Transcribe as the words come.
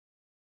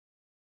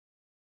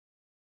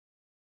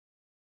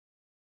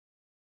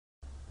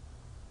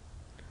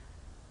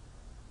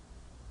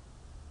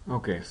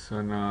Okay,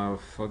 so now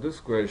for this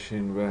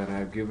question where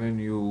I've given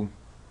you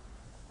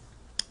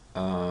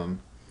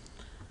um,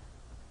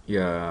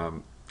 yeah,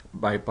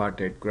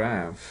 bipartite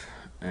graph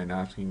and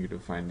asking you to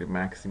find the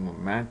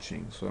maximum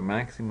matching. So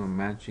maximum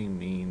matching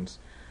means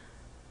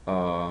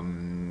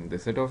the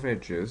set of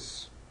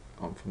edges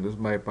from this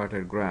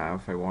bipartite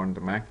graph. I want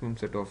the maximum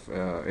set of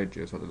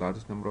edges or the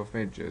largest number of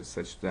edges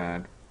such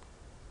that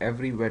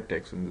every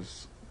vertex in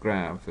this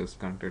graph is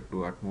connected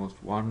to at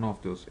most one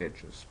of those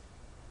edges.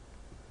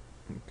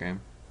 Okay,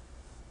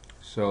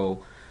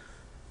 so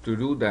to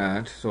do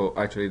that, so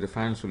actually the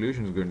final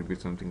solution is going to be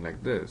something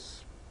like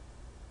this.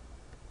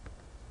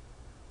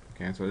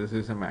 Okay, so this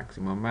is a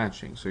maximum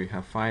matching. So you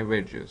have 5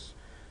 edges,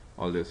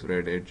 all these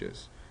red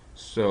edges.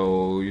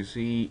 So you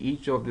see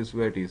each of these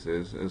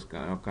vertices is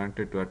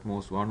connected to at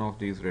most one of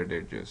these red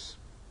edges,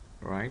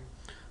 right?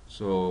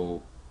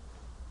 So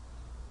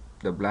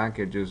the black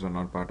edges are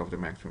not part of the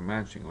maximum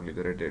matching, only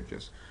the red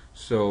edges.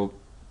 So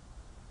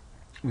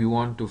we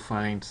want to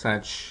find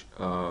such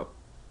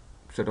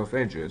set of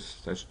edges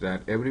such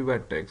that every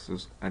vertex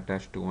is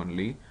attached to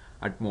only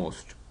at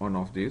most one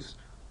of these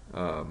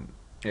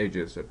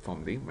edges that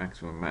form the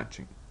maximum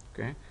matching.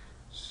 Okay,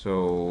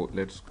 so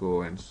let's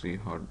go and see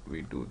how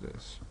we do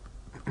this.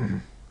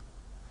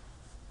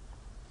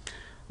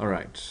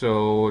 Alright,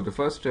 so the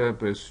first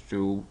step is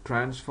to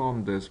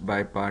transform this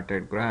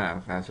bipartite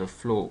graph as a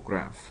flow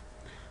graph.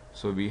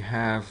 So we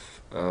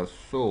have a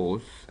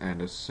source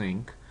and a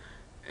sink,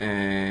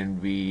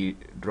 and we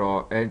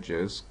draw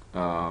edges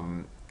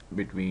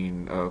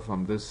between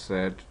from this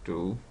set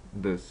to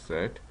this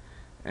set,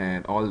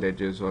 and all the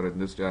edges are in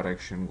this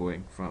direction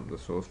going from the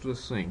source to the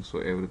sink, so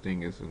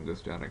everything is in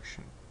this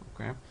direction.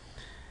 Okay,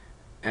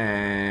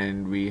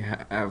 and we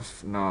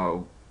have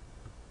now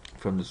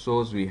from the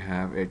source we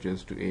have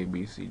edges to A,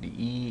 B, C, D,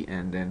 E,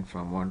 and then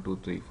from 1, 2,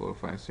 3, 4,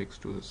 5, 6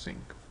 to the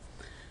sink.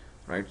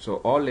 Right, so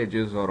all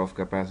edges are of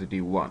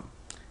capacity 1.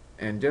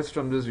 And just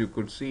from this you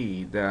could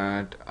see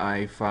that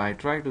if I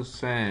try to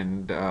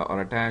send or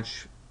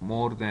attach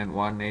more than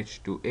one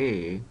edge to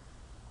A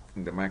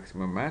in the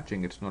maximum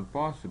matching, it's not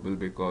possible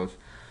because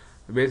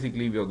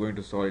basically we are going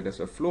to solve it as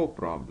a flow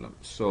problem.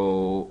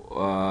 So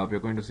we are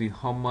going to see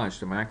how much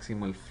the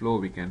maximal flow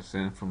we can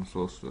send from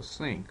source to the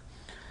sink.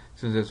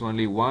 Since there's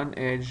only one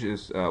edge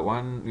is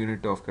 1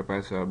 unit of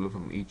capacity available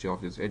from each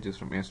of these edges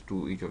from S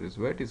to each of these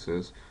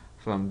vertices,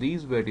 from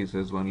these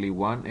vertices only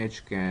one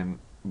edge can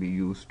be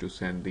used to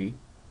send the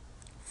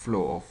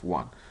flow of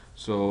 1.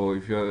 So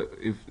if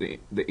the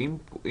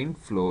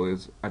inflow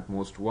is at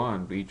most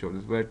 1 to each of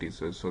these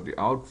vertices, so the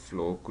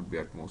outflow could be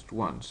at most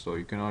 1. So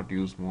you cannot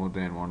use more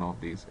than one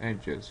of these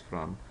edges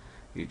from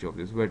each of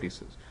these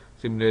vertices.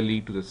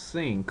 Similarly to the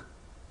sink,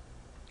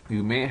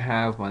 you may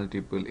have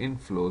multiple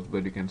inflows,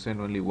 but you can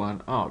send only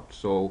one out.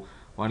 So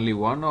only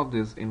one of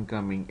these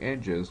incoming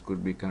edges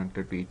could be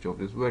connected to each of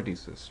these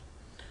vertices.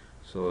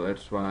 So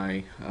that's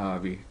why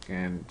we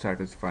can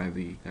satisfy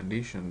the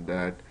condition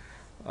that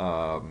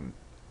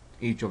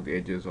each of the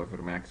edges of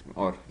your maximum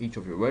or each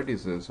of your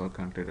vertices are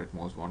connected at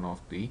most one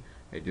of the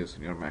edges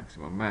in your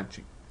maximum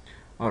matching.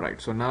 Alright,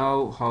 so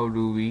now how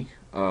do we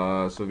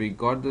so we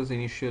got this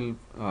initial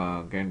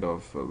kind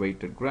of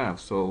weighted graph.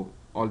 So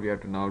all we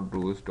have to now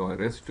do is draw a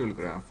residual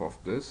graph of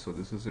this. So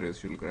this is a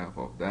residual graph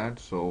of that.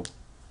 So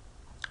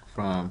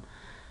from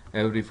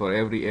for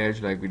every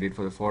edge, like we did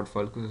for the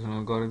Ford-Fulkerson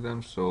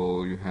algorithm,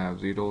 so you have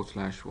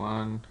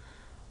 0/1,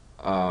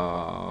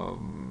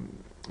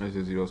 this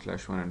is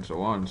 0/1, and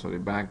so on. So the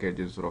back edge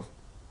is sort of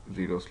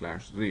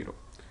 0/0.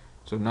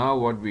 So now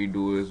what we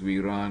do is we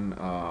run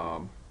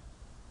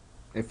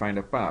find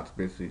a path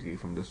basically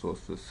from the source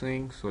to the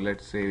sink. So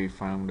let's say we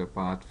found a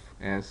path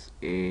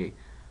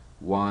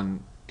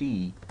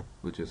SA1T,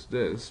 which is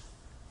this,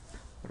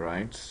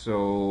 right?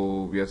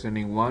 So we are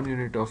sending 1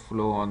 unit of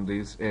flow on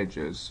these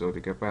edges, so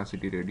the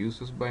capacity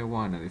reduces by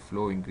 1 and the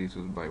flow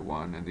increases by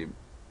 1, and the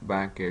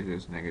back edge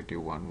is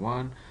 -1,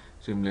 1.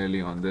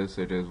 Similarly on this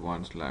it is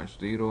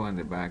 1/0 and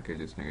the back edge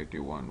is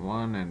 -1,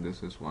 1, and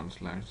this is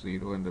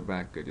 1/0 and the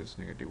back edge is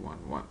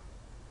 -1, 1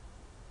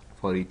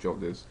 for each of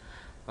these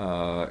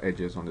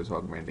edges on this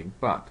augmenting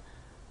path.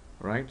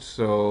 Right,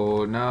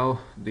 so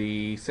now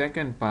the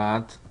second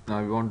path,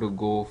 now we want to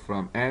go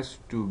from S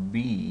to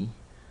B,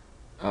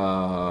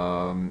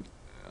 trying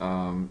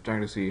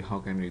to see how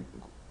can we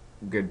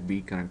get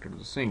B connected to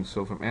the sink.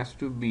 So from S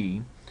to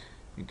B,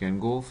 you can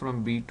go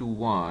from B to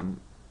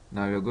 1.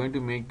 Now you're going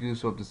to make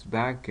use of this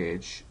back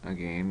edge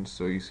again.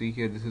 So you see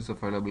here this is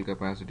available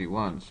capacity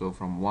 1. So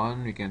from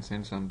 1 you can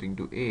send something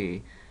to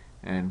A,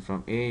 and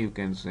from A you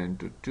can send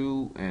to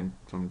 2, and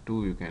from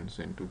 2 you can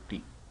send to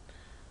T.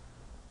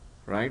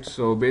 Right,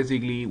 so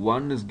basically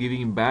 1 is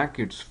giving back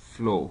its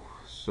flow.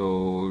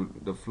 So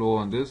the flow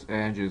on this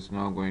edge is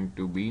now going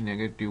to be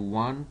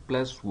 -1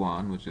 +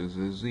 1, which is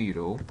a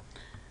 0,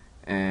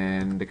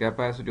 and the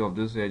capacity of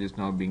this edge is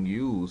now being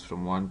used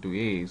from 1 to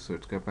A, so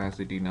its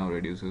capacity now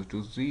reduces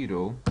to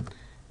 0,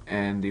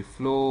 and the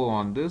flow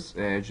on this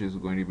edge is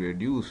going to be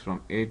reduced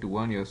from A to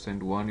 1. You have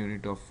sent 1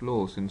 unit of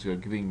flow. Since you are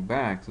giving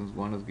back, since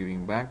 1 is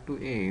giving back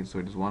to A, so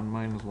it is 1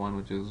 minus 1,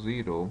 which is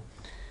 0,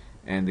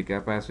 and the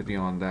capacity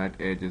on that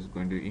edge is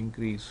going to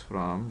increase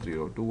from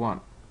 0 to 1.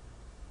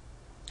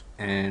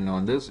 And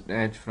on this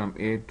edge from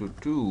A to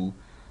 2,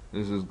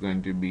 this is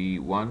going to be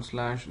 1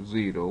 slash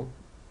 0,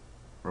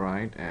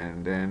 right,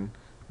 and then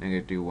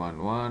negative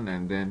 1 1,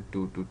 and then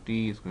 2 to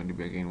T is going to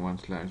be again 1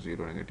 slash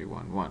 0 negative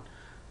 1 1,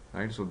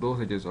 right. So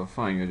those edges are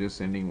fine. You're just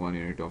sending 1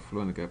 unit of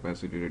flow and the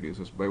capacity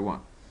reduces by 1.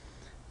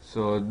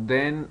 So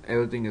then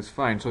everything is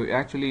fine. So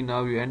actually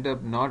now you end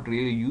up not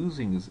really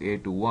using this A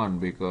to 1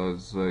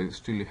 because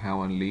still you have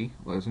only,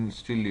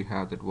 still you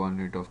have that 1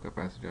 unit of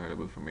capacity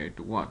available from A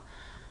to 1.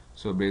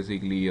 So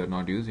basically you're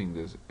not using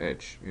this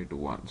edge A to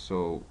 1.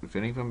 So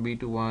sending from B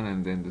to 1,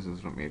 and then this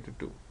is from A to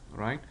 2,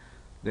 right?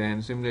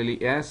 Then similarly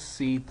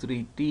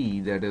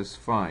SC3T, that is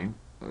fine.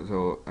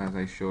 So as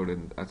I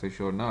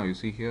showed now, you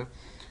see here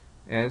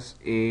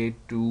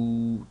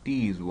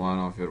SA2T is one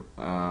of your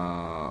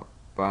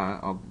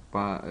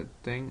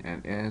thing,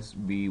 and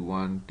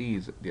SB1T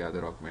is the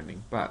other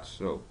augmenting path.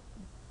 So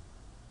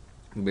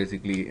you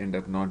basically end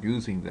up not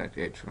using that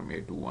edge from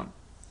A to 1,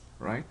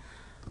 right,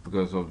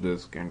 because of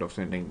this kind of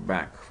sending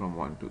back from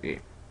 1 to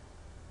A,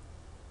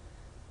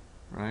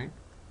 right?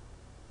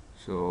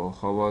 So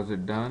how was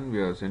it done?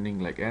 We are sending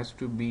like S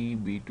to B,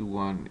 B to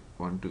 1,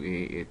 1 to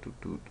A, A to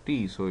 2 to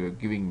T. So you're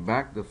giving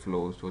back the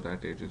flow, so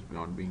that edge is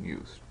not being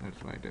used.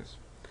 That's why it is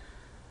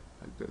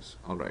like this.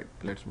 Alright,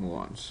 let's move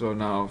on. So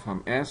now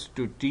from S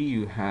to T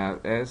you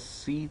have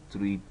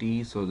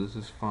SC3T. So this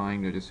is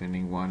fine. You're just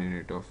sending 1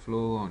 unit of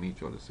flow on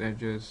each of the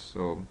edges.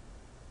 So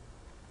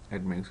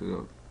that makes it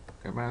a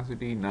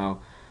capacity.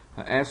 Now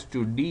S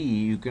to D,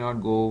 you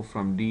cannot go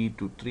from D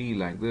to 3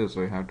 like this.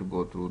 So you have to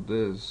go through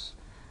this,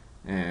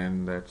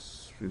 and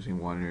that's using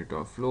 1 unit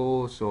of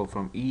flow. So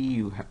from E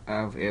you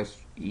have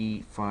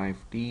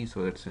SE5T,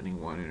 so that's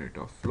sending 1 unit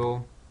of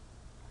flow.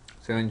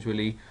 So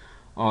eventually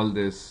all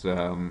these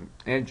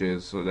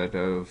edges so that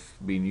have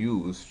been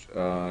used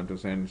to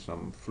send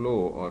some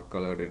flow are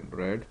colored in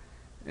red,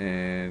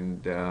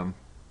 and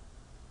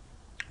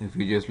if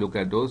you just look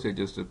at those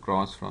edges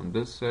across from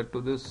this set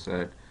to this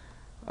set,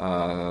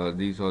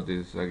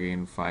 these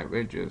again 5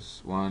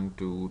 edges, 1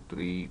 2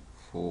 3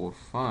 4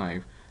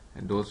 5,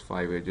 and those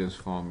 5 edges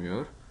form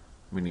your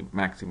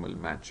maximal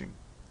matching.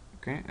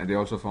 Okay, and they're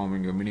also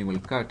forming your minimal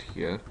cut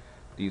here.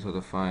 These are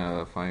the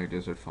 5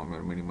 edges that form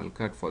your minimal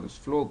cut for this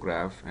flow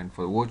graph, and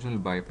for the original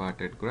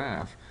bipartite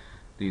graph,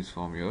 these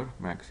form your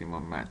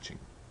maximum matching,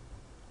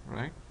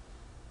 right?